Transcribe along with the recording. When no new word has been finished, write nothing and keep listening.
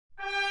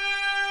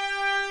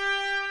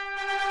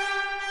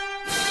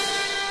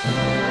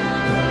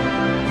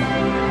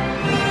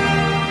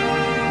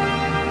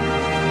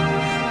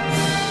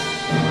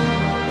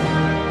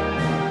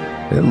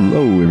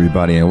Hello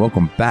everybody and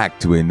welcome back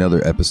to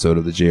another episode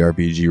of the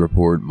JRPG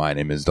Report. My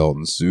name is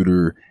Dalton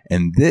Suter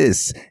and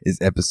this is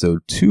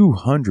episode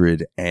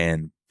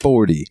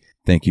 240.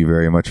 Thank you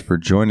very much for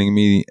joining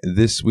me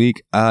this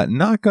week.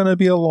 Not going to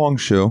be a long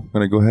show. I'm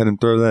going to go ahead and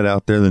throw that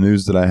out there. The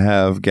news that I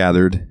have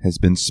gathered has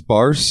been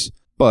sparse,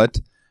 but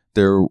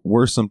there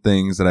were some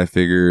things that I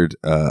figured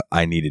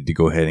I needed to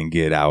go ahead and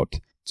get out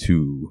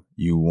to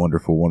you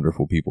wonderful,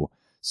 wonderful people.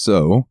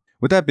 So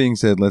with that being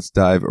said, let's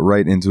dive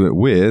right into it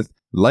with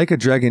Like a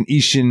Dragon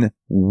Ishin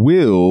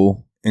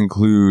will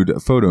include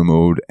photo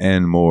mode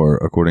and more,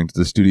 according to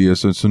the studio.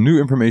 So some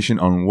new information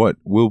on what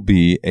will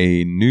be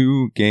a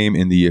new game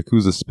in the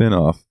Yakuza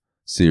spin-off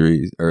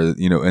series, or,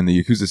 in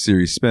the Yakuza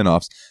series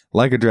spin-offs.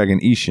 Like a Dragon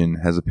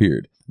Ishin has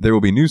appeared. There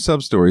will be new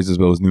sub-stories as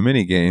well as new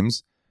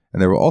mini-games,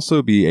 and there will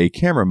also be a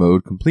camera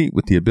mode complete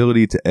with the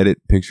ability to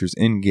edit pictures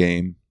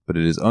in-game, but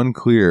it is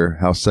unclear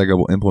how Sega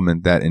will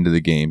implement that into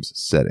the game's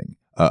setting.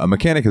 A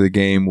mechanic of the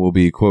game will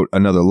be, quote,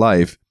 another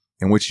life,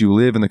 in which you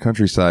live in the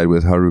countryside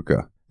with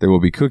Haruka. There will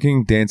be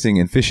cooking, dancing,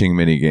 and fishing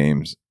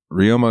mini-games.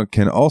 Ryoma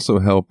can also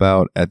help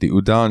out at the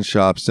udon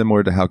shop,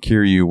 similar to how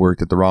Kiryu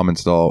worked at the ramen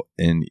stall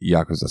in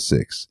Yakuza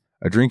 6.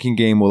 A drinking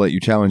game will let you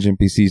challenge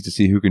NPCs to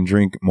see who can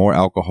drink more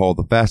alcohol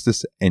the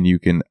fastest, and you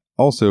can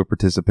also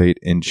participate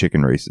in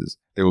chicken races.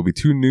 There will be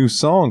 2 new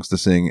songs to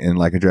sing in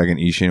Like a Dragon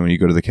Ishin when you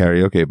go to the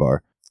karaoke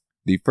bar.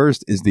 The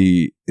first is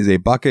a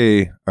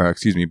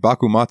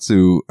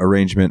Bakumatsu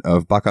arrangement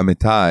of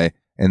Bakamitai,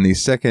 and the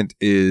second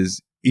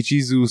is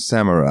Ichizu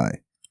Samurai,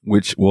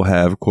 which will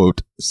have,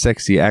 quote,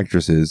 sexy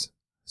actresses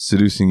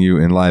seducing you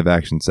in live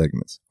action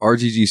segments.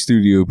 RGG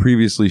Studio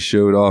previously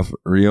showed off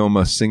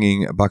Ryoma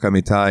singing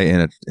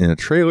Bakamitai in a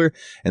trailer,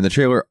 and the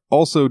trailer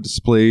also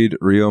displayed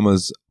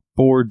Ryoma's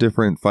 4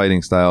 different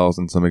fighting styles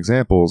and some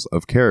examples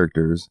of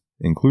characters,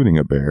 including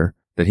a bear,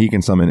 that he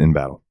can summon in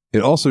battle.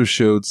 It also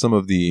showed some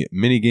of the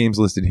mini games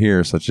listed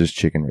here, such as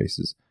chicken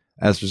races.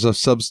 As for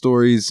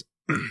sub-stories,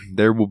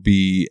 there will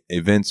be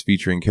events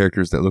featuring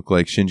characters that look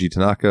like Shinji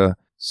Tanaka,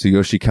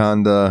 Tsuyoshi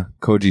Kanda,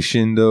 Koji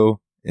Shindo,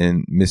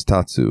 and Miss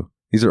Tatsu.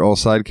 These are all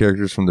side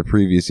characters from the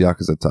previous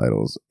Yakuza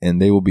titles, and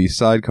they will be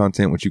side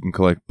content which you can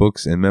collect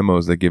books and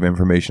memos that give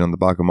information on the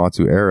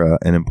Bakumatsu era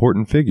and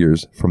important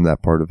figures from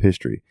that part of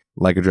history.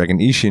 Like a Dragon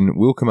Ishin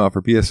will come out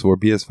for PS4,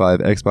 PS5,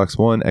 Xbox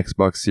One,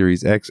 Xbox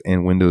Series X,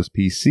 and Windows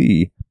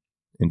PC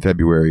in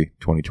February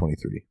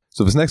 2023.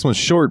 So this next one's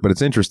short, but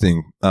it's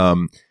interesting.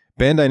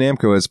 Bandai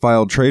Namco has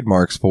filed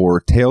trademarks for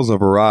Tales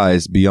of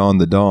Arise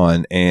Beyond the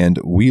Dawn and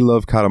We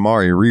Love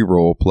Katamari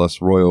Reroll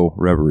plus Royal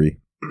Reverie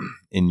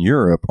in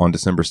Europe on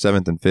December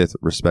 7th and 5th,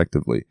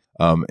 respectively.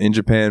 In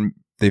Japan,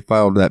 they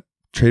filed that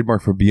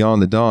trademark for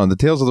Beyond the Dawn. The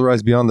Tales of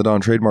Arise Beyond the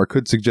Dawn trademark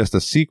could suggest a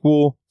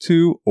sequel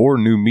to or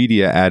new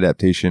media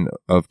adaptation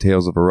of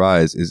Tales of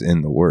Arise is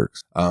in the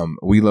works.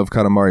 We Love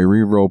Katamari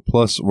Reroll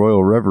plus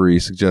Royal Reverie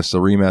suggests a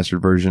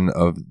remastered version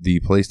of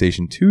the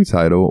PlayStation 2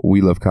 title We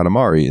Love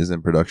Katamari is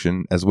in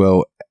production, as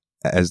well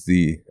as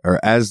the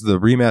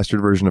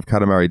remastered version of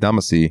Katamari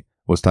Damacy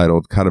was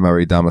titled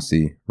Katamari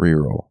Damacy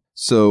Reroll.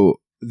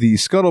 So the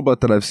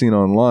scuttlebutt that I've seen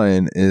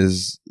online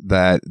is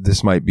that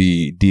this might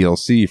be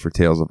DLC for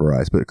Tales of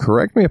Arise, but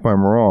correct me if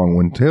I'm wrong.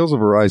 When Tales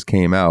of Arise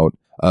came out,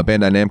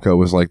 Bandai Namco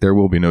was like, there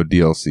will be no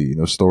DLC,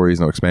 no stories,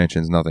 no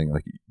expansions, nothing.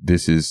 Like,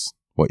 this is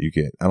what you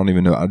get. I don't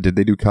even know. Did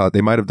they do, they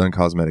might have done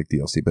cosmetic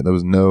DLC, but there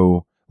was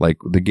no, like,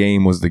 the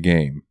game was the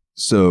game.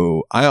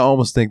 So I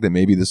almost think that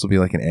maybe this will be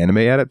like an anime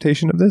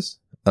adaptation of this,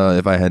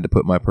 if I had to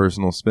put my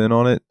personal spin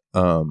on it.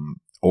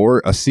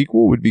 Or a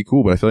sequel would be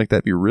cool, but I feel like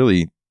that'd be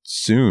really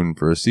soon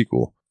for a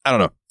sequel. I don't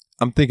know.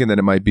 I'm thinking that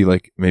it might be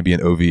like maybe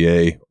an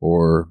OVA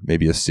or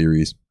maybe a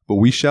series, but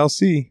we shall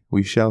see.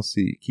 We shall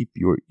see. Keep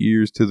your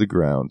ears to the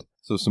ground.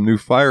 So some new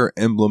Fire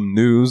Emblem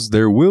news.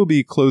 There will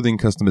be clothing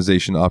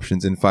customization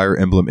options in Fire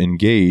Emblem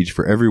Engage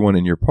for everyone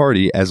in your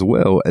party, as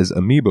well as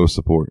amiibo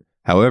support.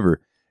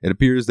 However, it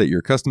appears that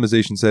your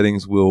customization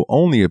settings will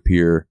only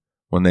appear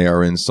when they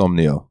are in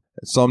Somnio.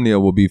 Somnio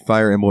will be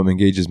Fire Emblem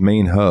Engage's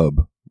main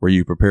hub, where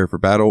you prepare for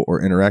battle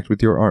or interact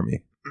with your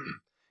army.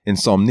 In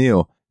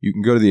Somnio, you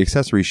can go to the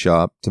accessory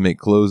shop to make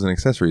clothes and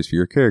accessories for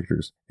your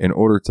characters. In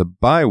order to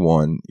buy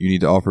one, you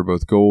need to offer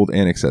both gold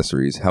and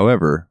accessories.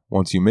 However,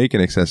 once you make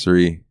an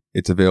accessory,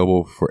 it's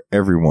available for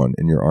everyone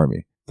in your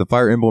army. The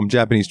Fire Emblem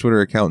Japanese Twitter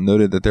account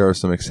noted that there are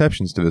some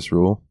exceptions to this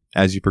rule.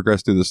 As you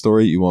progress through the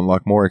story, you will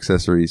unlock more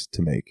accessories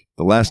to make.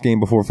 The last game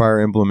before Fire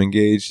Emblem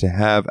Engage to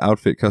have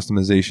outfit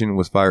customization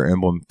was Fire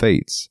Emblem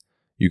Fates.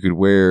 You could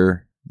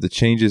wear the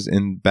changes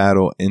in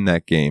battle in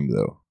that game,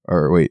 though.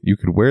 You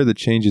could wear the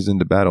changes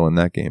into battle in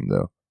that game,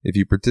 though. If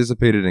you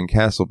participated in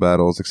castle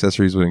battles,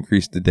 accessories would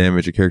increase the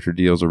damage a character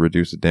deals or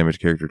reduce the damage a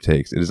character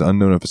takes. It is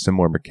unknown if a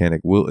similar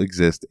mechanic will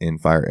exist in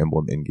Fire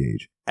Emblem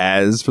Engage.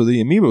 As for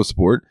the amiibo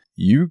support,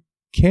 you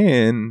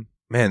can...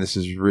 Man, this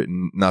is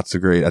written not so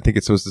great. I think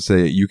it's supposed to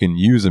say you can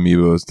use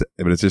amiibos,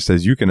 but it just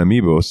says you can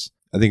amiibos.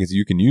 I think it's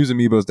you can use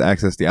amiibos to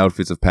access the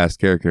outfits of past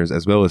characters,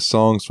 as well as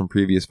songs from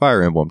previous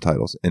Fire Emblem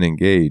titles, and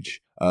Engage.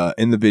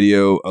 In the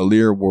video,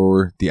 Alir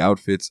wore the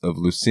outfits of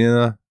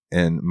Lucina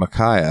and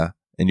Makaya,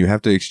 and you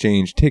have to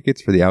exchange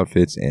tickets for the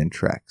outfits and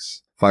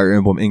tracks. Fire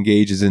Emblem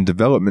Engage is in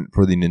development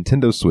for the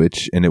Nintendo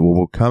Switch, and it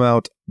will come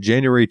out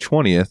January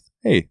 20th.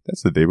 Hey,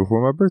 that's the day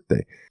before my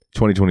birthday,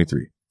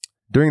 2023.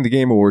 During the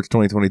Game Awards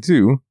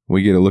 2022,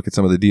 we get a look at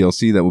some of the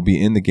DLC that will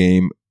be in the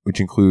game, which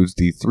includes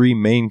the 3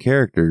 main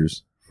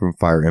characters from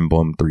Fire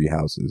Emblem Three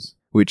Houses,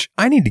 which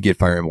I need to get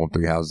Fire Emblem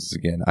Three Houses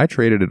again. I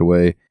traded it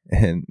away,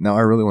 and now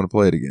I really want to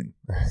play it again.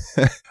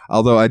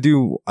 Although I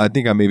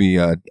think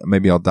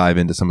maybe I'll dive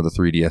into some of the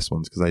 3DS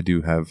ones, because I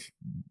do have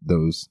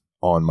those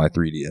on my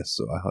 3DS,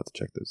 so I'll have to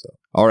check those out.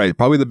 All right,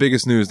 probably the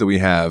biggest news that we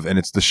have, and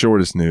it's the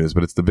shortest news,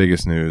 but it's the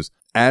biggest news.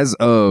 As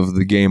of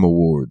the Game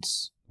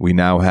Awards, we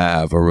now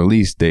have a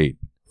release date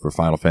for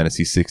Final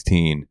Fantasy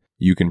XVI.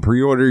 You can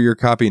pre-order your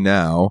copy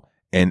now,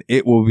 and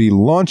it will be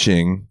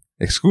launching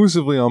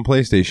exclusively on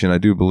PlayStation, I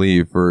do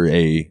believe, for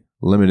a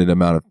limited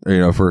amount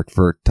of,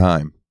 for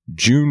time.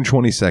 June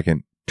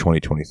 22nd,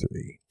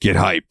 2023. Get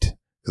hyped,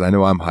 because I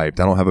know I'm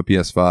hyped. I don't have a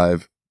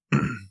PS5,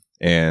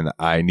 and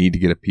I need to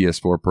get a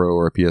PS4 Pro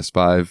or a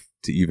PS5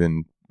 to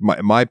even...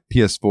 My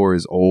PS4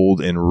 is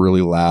old and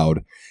really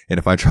loud, and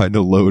if I tried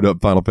to load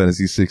up Final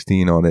Fantasy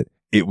XVI on it,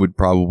 it would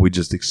probably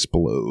just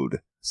explode.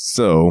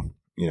 So,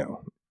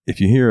 if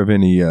you hear of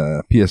any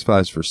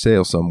PS5s for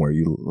sale somewhere,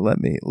 you let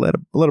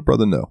a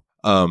brother know.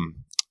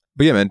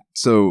 But yeah, man,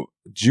 so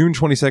June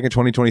 22nd,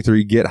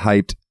 2023, get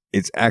hyped.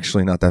 It's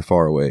actually not that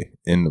far away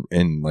in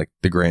like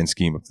the grand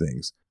scheme of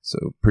things.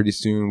 So pretty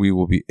soon we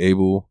will be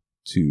able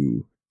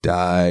to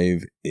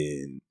dive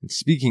in. And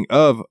speaking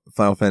of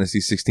Final Fantasy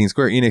XVI,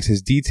 Square Enix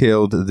has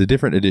detailed the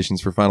different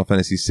editions for Final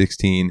Fantasy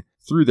XVI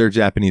through their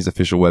Japanese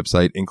official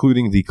website,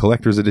 including the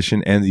Collector's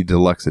Edition and the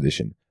Deluxe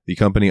Edition. The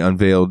company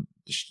unveiled...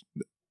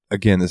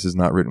 Again, this is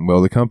not written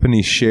well. The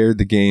company shared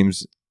the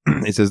games.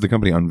 It says the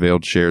company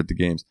shared the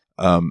games.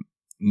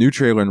 New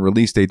trailer and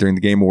release date during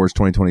the Game Awards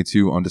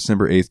 2022 on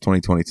December 8th,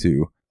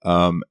 2022.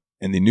 And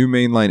the new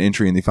mainline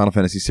entry in the Final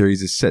Fantasy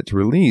series is set to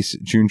release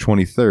June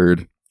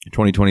 23rd,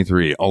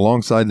 2023,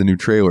 alongside the new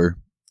trailer,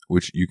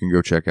 which you can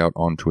go check out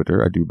on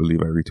Twitter. I do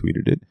believe I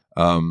retweeted it.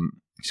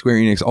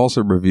 Square Enix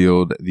also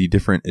revealed the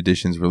different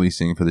editions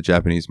releasing for the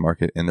Japanese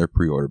market and their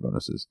pre-order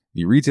bonuses.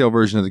 The retail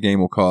version of the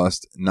game will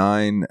cost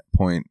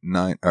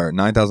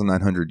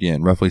 9,900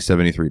 yen, roughly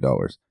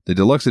 $73. The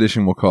deluxe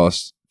edition will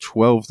cost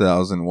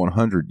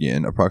 12,100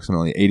 yen,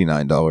 approximately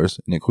 $89,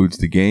 and includes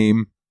the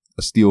game,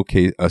 a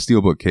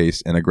steelbook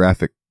case, and a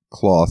graphic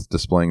cloth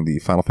displaying the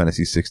Final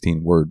Fantasy XVI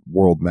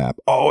world map.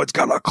 Oh, it's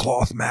got a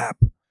cloth map.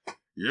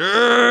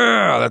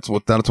 Yeah, that's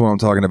what I'm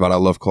talking about. I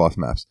love cloth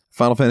maps.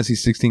 Final Fantasy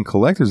XVI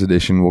Collector's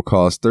Edition will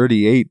cost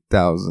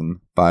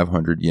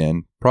 38,500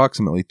 yen,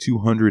 approximately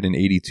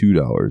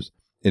 $282.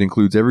 It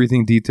includes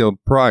everything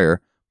detailed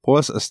prior,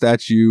 plus a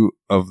statue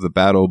of the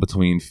battle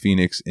between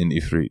Phoenix and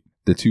Ifrit,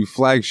 the 2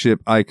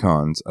 flagship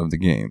icons of the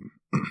game.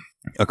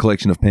 A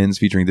collection of pins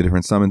featuring the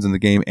different summons in the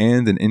game,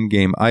 and an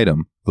in-game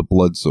item, the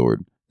Blood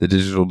Sword. The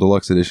digital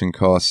deluxe edition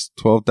costs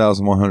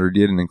 12,100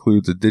 yen and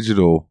includes a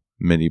digital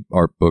mini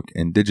art book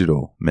and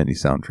digital mini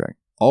soundtrack.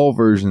 All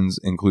versions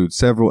include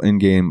several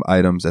in-game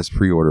items as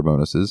pre-order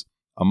bonuses.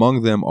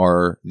 Among them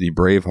are the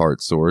Braveheart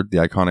Sword, the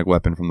iconic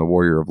weapon from the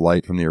Warrior of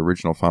Light from the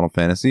original Final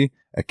Fantasy,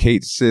 a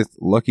Kate Sith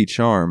Lucky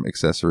Charm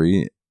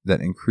accessory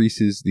that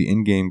increases the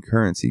in-game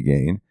currency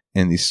gain,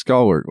 and the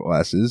Scholar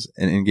Glasses,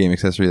 an in-game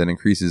accessory that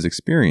increases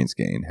experience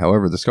gain.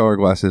 However, the Scholar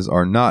Glasses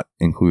are not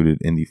included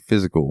in the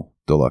physical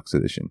deluxe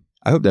edition.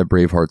 I hope that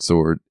Braveheart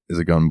Sword is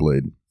a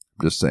gunblade.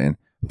 Just saying.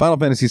 Final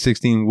Fantasy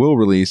XVI will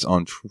release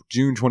on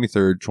June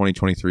 23rd,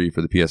 2023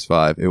 for the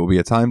PS5. It will be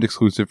a timed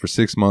exclusive for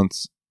 6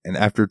 months, and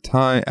after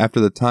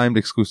the timed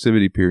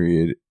exclusivity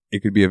period,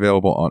 it could be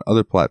available on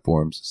other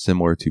platforms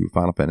similar to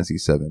Final Fantasy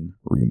VII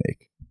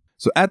Remake.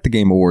 So at the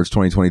Game Awards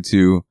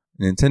 2022,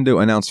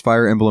 Nintendo announced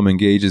Fire Emblem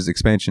Engage's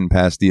Expansion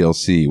Pass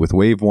DLC, with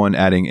Wave 1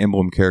 adding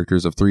emblem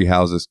characters of 3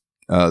 houses,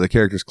 the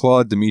characters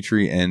Claude,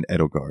 Dimitri, and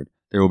Edelgard.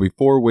 There will be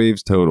 4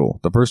 waves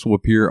total. The first will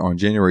appear on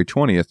January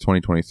 20th,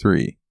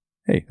 2023.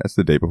 Hey, that's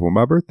the day before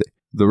my birthday.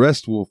 The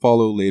rest will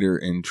follow later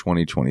in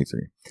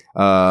 2023.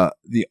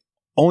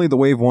 Only the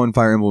Wave 1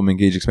 Fire Emblem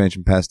Engage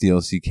Expansion Pass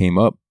DLC came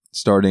up,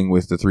 starting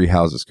with the 3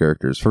 houses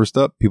characters. First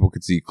up, people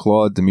could see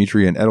Claude,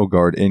 Dimitri, and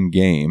Edelgard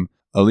in-game.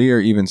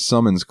 Alear even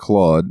summons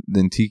Claude,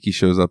 then Tiki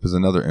shows up as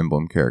another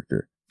emblem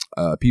character.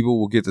 People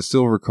will get the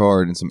silver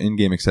card and some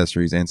in-game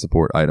accessories and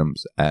support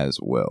items as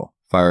well.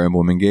 Fire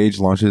Emblem Engage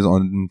launches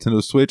on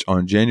Nintendo Switch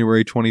on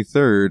January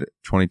 23rd,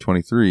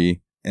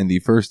 2023. And the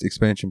first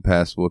expansion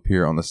pass will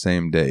appear on the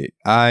same day.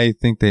 I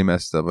think they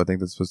messed up. I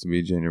think that's supposed to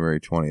be January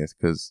 20th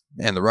because,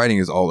 man, the writing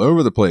is all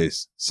over the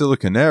place.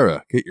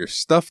 Siliconera, get your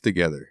stuff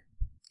together.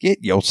 Get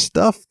your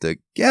stuff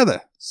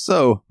together.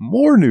 So,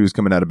 more news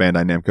coming out of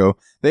Bandai Namco.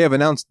 They have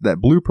announced that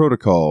Blue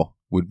Protocol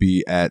would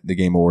be at the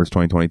Game Awards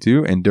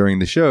 2022, and during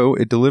the show,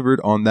 it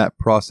delivered on that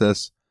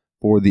process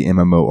for the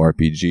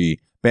MMORPG.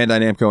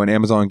 Bandai Namco and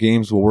Amazon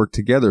Games will work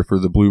together for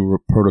the Blue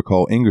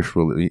Protocol English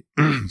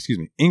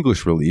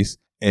release.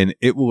 And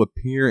it will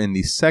appear in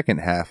the second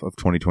half of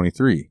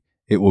 2023.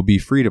 It will be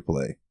free to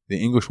play.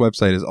 The English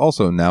website is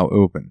also now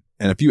open.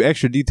 And a few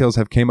extra details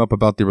have came up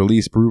about the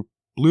release.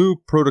 Blue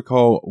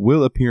Protocol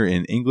will appear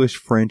in English,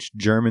 French,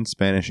 German,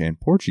 Spanish, and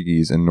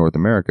Portuguese in North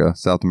America,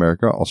 South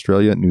America,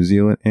 Australia, New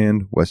Zealand,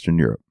 and Western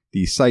Europe.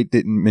 The site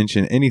didn't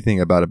mention anything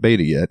about a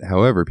beta yet.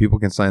 However, people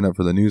can sign up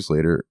for the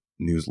newsletter,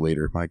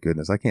 my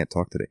goodness, I can't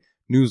talk today,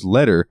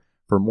 newsletter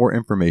for more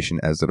information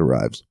as it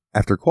arrives.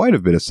 After quite a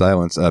bit of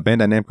silence,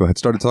 Bandai Namco had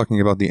started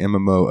talking about the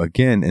MMO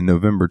again in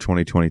November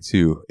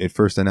 2022. It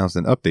first announced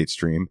an update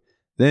stream,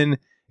 then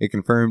it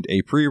confirmed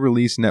a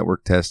pre-release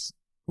network test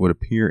would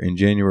appear in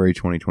January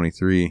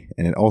 2023,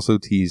 and it also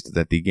teased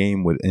that the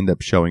game would end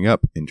up showing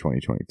up in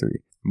 2023.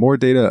 More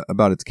data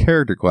about its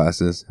character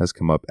classes has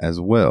come up as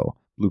well.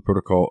 Blue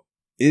Protocol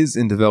is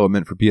in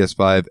development for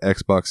PS5,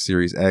 Xbox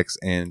Series X,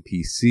 and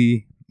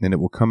PC, and it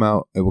will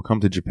come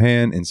to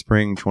Japan in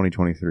spring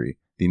 2023.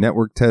 The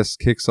network test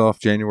kicks off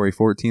January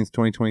 14th,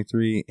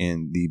 2023,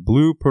 and the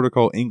Blue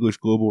Protocol English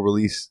global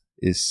release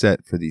is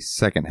set for the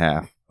second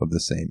half of the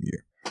same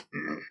year.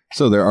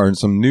 So there are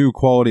some new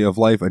quality of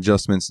life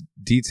adjustments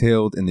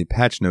detailed in the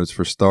patch notes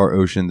for Star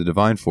Ocean The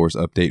Divine Force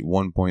Update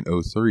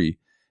 1.03.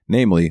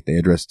 Namely, they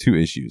address two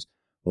issues.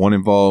 One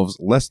involves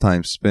less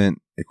time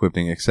spent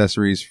equipping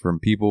accessories from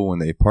people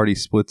when a party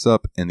splits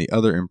up, and the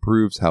other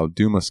improves how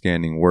Duma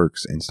scanning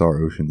works in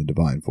Star Ocean The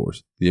Divine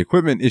Force. The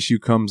equipment issue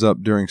comes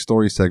up during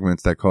story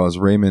segments that cause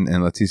Raymond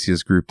and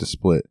Leticia's group to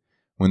split.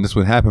 When this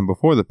would happen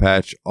before the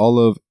patch, all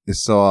of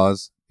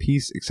Isawa's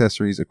piece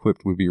accessories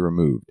equipped would be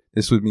removed.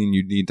 This would mean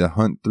you'd need to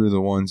hunt through the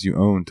ones you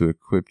own to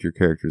equip your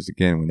characters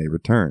again when they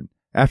return.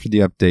 After the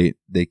update,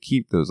 they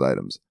keep those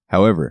items.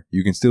 However,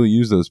 you can still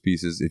use those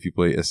pieces if you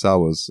play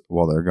Isawa's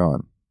while they're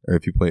gone, or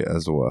if you play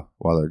Azawa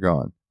while they're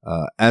gone.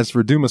 As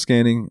for Duma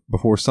scanning,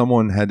 before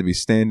someone had to be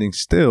standing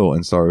still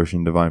in Star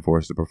Ocean Divine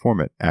Force to perform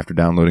it. After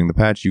downloading the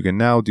patch, you can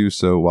now do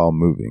so while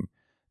moving.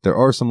 There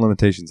are some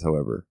limitations,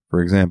 however.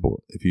 For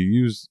example, if you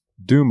use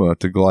Duma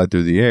to glide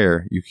through the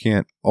air, you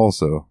can't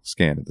also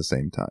scan at the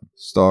same time.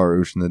 Star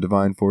Ocean The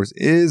Divine Force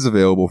is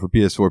available for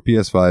PS4,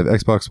 PS5,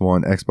 Xbox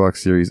One, Xbox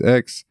Series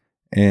X,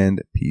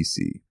 and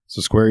PC.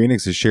 So Square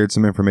Enix has shared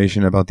some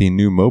information about the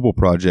new mobile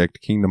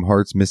project Kingdom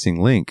Hearts Missing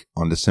Link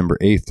on December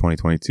 8th,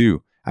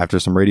 2022.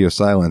 After some radio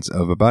silence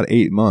of about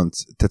 8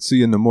 months,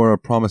 Tetsuya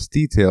Nomura promised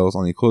details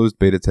on the closed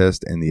beta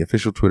test, and the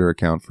official Twitter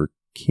account for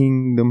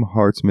Kingdom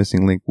Hearts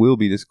Missing Link will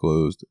be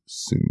disclosed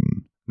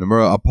soon.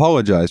 Nomura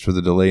apologized for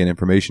the delay in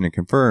information and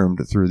confirmed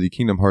through the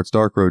Kingdom Hearts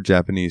Dark Road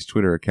Japanese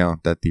Twitter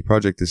account that the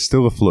project is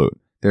still afloat.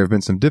 There have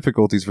been some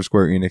difficulties for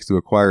Square Enix to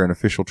acquire an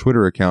official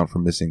Twitter account for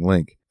Missing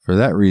Link. For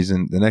that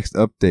reason, the next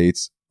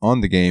updates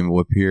on the game will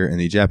appear in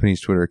the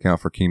Japanese Twitter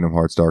account for Kingdom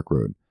Hearts Dark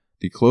Road.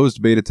 The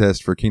closed beta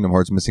test for Kingdom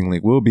Hearts Missing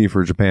Link will be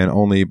for Japan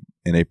only,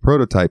 in a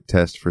prototype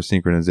test for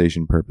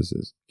synchronization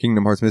purposes.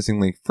 Kingdom Hearts Missing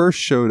Link first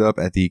showed up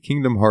at the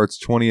Kingdom Hearts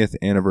 20th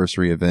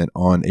anniversary event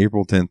on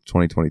April 10th,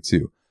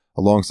 2022.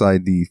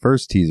 Alongside the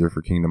first teaser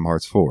for Kingdom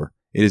Hearts 4.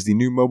 It is the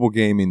new mobile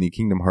game in the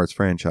Kingdom Hearts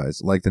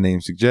franchise. Like the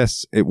name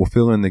suggests, it will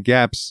fill in the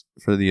gaps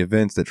for the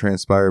events that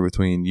transpire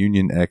between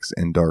Union X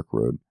and Dark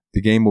Road.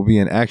 The game will be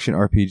an action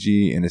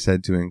RPG and is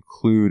said to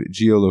include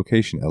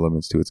geolocation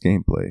elements to its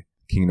gameplay.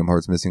 Kingdom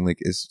Hearts Missing Link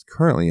is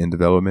currently in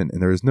development,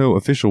 and there is no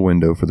official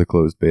window for the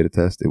closed beta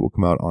test. It will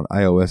come out on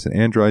iOS and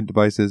Android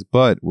devices,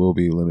 but will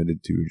be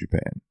limited to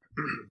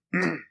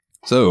Japan.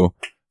 So,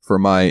 for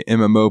my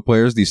MMO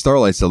players, the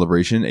Starlight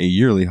Celebration, a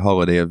yearly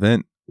holiday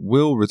event,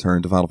 will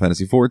return to Final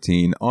Fantasy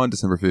XIV on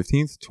December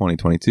 15th,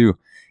 2022.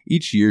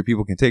 Each year,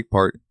 people can take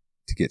part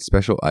to get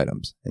special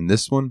items, and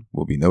this one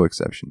will be no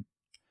exception.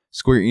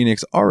 Square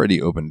Enix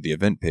already opened the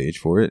event page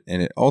for it,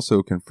 and it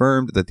also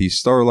confirmed that the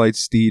Starlight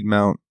Steed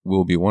mount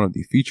will be one of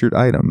the featured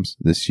items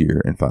this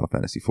year in Final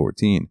Fantasy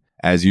XIV.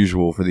 As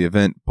usual for the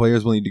event,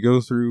 players will need to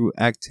go through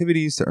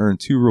activities to earn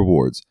 2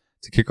 rewards.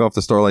 To kick off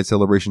the Starlight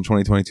Celebration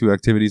 2022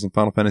 activities in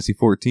Final Fantasy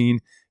XIV,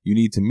 you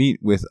need to meet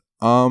with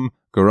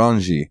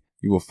Garanji.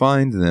 You will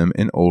find them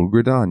in Old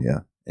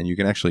Gridania, and you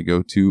can actually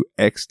go to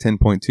X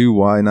 10.2,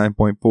 Y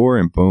 9.4,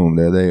 and boom,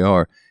 there they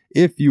are.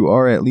 If you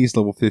are at least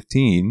level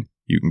 15,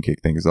 you can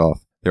kick things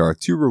off. There are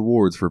 2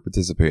 rewards for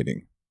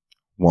participating.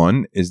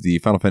 One is the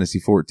Final Fantasy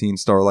XIV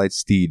Starlight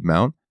Steed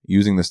mount.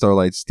 Using the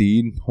Starlight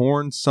Steed,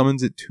 Horn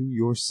summons it to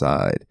your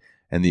side.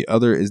 And the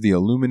other is the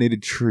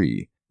Illuminated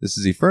Tree. This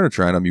is a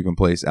furniture item you can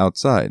place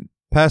outside.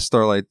 Past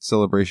Starlight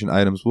Celebration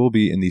items will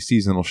be in the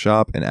seasonal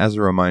shop, and as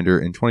a reminder,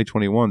 in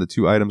 2021, the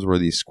 2 items were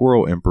the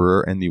Squirrel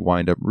Emperor and the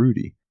Wind-Up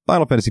Rudy.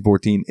 Final Fantasy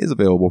XIV is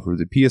available for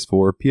the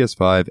PS4,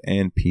 PS5,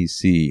 and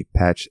PC.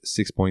 Patch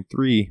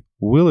 6.3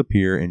 will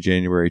appear in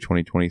January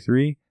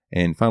 2023,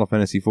 and Final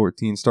Fantasy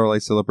XIV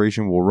Starlight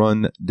Celebration will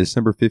run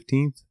December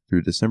 15th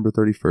through December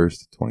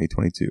 31st,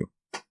 2022.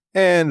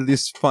 And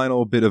this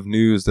final bit of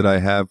news that I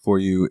have for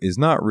you is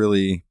not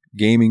really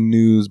gaming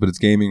news, but it's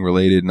gaming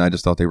related, and I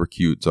just thought they were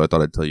cute, so I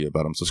thought I'd tell you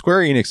about them. So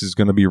Square Enix is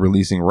going to be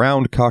releasing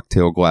round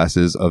cocktail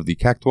glasses of the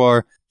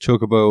Cactuar,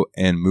 Chocobo,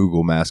 and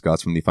Moogle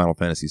mascots from the Final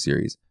Fantasy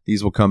series.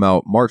 These will come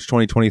out March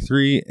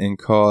 2023 and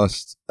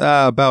cost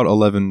about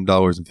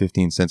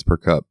 $11.15 per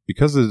cup.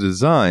 Because of the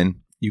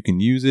design, You can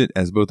use it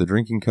as both a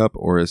drinking cup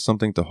or as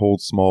something to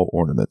hold small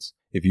ornaments.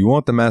 If you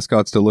want the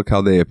mascots to look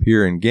how they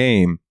appear in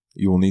game,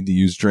 you will need to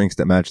use drinks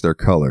that match their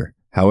color.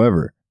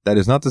 However, that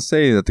is not to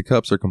say that the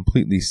cups are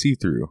completely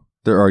see-through.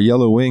 There are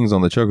yellow wings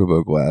on the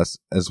Chocobo glass.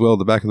 As well,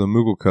 the back of the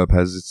Moogle cup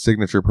has its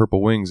signature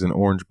purple wings and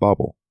orange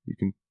bauble. You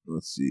can,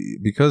 let's see,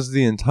 because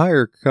the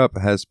entire cup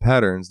has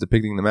patterns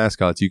depicting the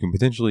mascots, you can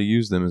potentially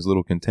use them as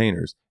little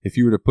containers. If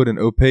you were to put an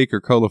opaque or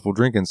colorful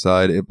drink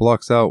inside, it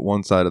blocks out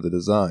one side of the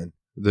design.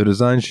 The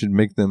design should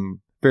make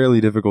them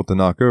fairly difficult to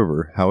knock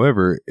over.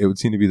 However, it would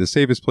seem to be the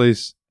safest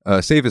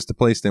to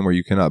place them where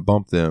you cannot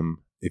bump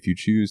them if you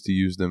choose to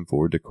use them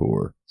for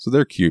decor. So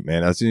they're cute,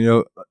 man. As you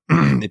know,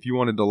 if you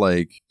wanted to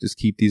like just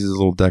keep these as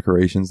little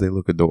decorations, they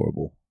look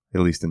adorable,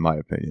 at least in my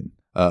opinion.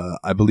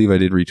 I believe I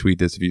did retweet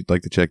this if you'd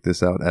like to check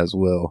this out as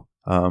well.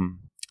 But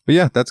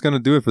yeah, that's going to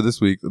do it for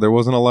this week. There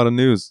wasn't a lot of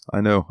news.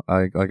 I know.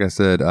 Like I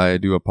said, I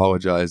do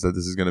apologize that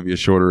this is going to be a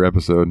shorter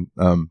episode.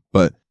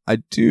 But I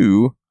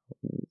do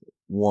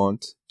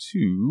want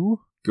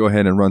to go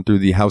ahead and run through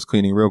the house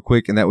cleaning real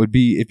quick. And that would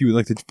be, if you would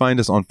like to find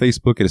us on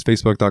Facebook, it is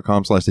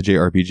facebook.com/the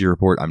JRPG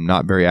Report. I'm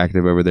not very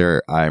active over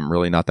there. I'm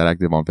really not that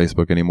active on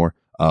Facebook anymore.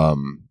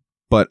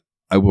 But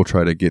I will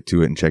try to get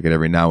to it and check it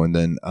every now and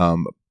then.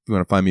 If you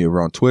want to find me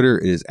over on Twitter,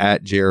 it is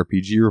at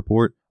JRPG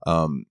Report.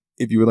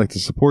 If you would like to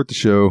support the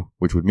show,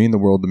 which would mean the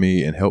world to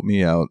me and help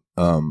me out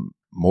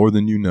more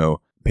than you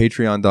know,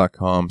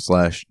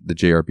 patreon.com/the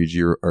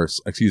JRPG, or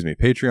excuse me,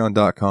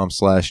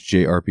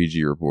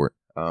 patreon.com/JRPG Report.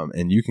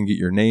 And you can get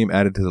your name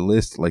added to the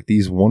list like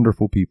these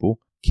wonderful people: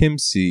 Kim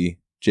C,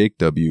 Jake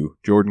W,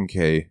 Jordan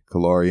K,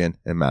 Kalarian,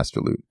 and Master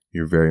Loot.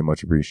 You're very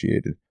much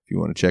appreciated. If you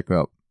want to check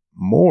out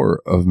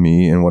more of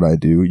me and what I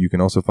do, you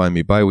can also find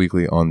me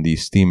bi-weekly on the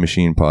Steam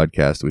Machine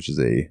podcast, which is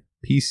a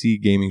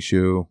PC gaming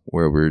show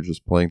where we're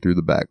just playing through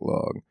the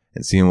backlog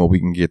and seeing what we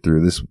can get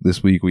through.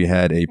 This week we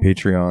had a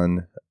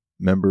Patreon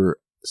member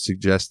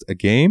suggest a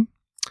game,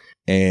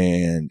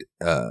 and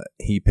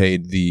he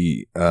paid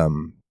the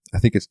I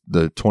think it's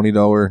the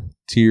 $20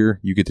 tier.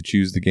 You get to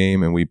choose the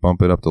game, and we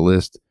bump it up the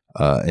list.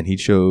 And he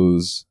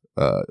chose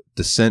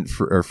Descent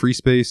Free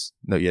Space.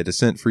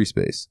 Descent Free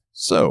Space.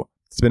 So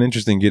it's been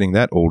interesting getting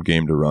that old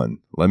game to run,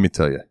 let me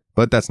tell you.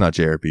 But that's not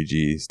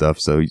JRPG stuff,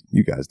 so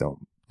you guys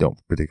don't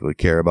particularly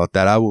care about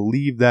that. I will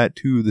leave that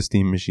to the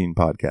Steam Machine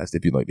podcast.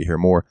 If you'd like to hear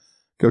more,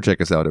 go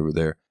check us out over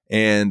there.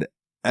 And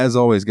as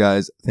always,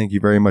 guys, thank you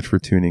very much for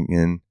tuning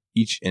in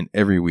each and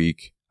every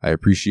week. I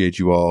appreciate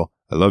you all.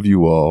 I love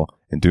you all.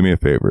 And do me a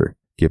favor,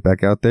 get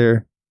back out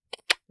there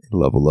and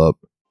level up.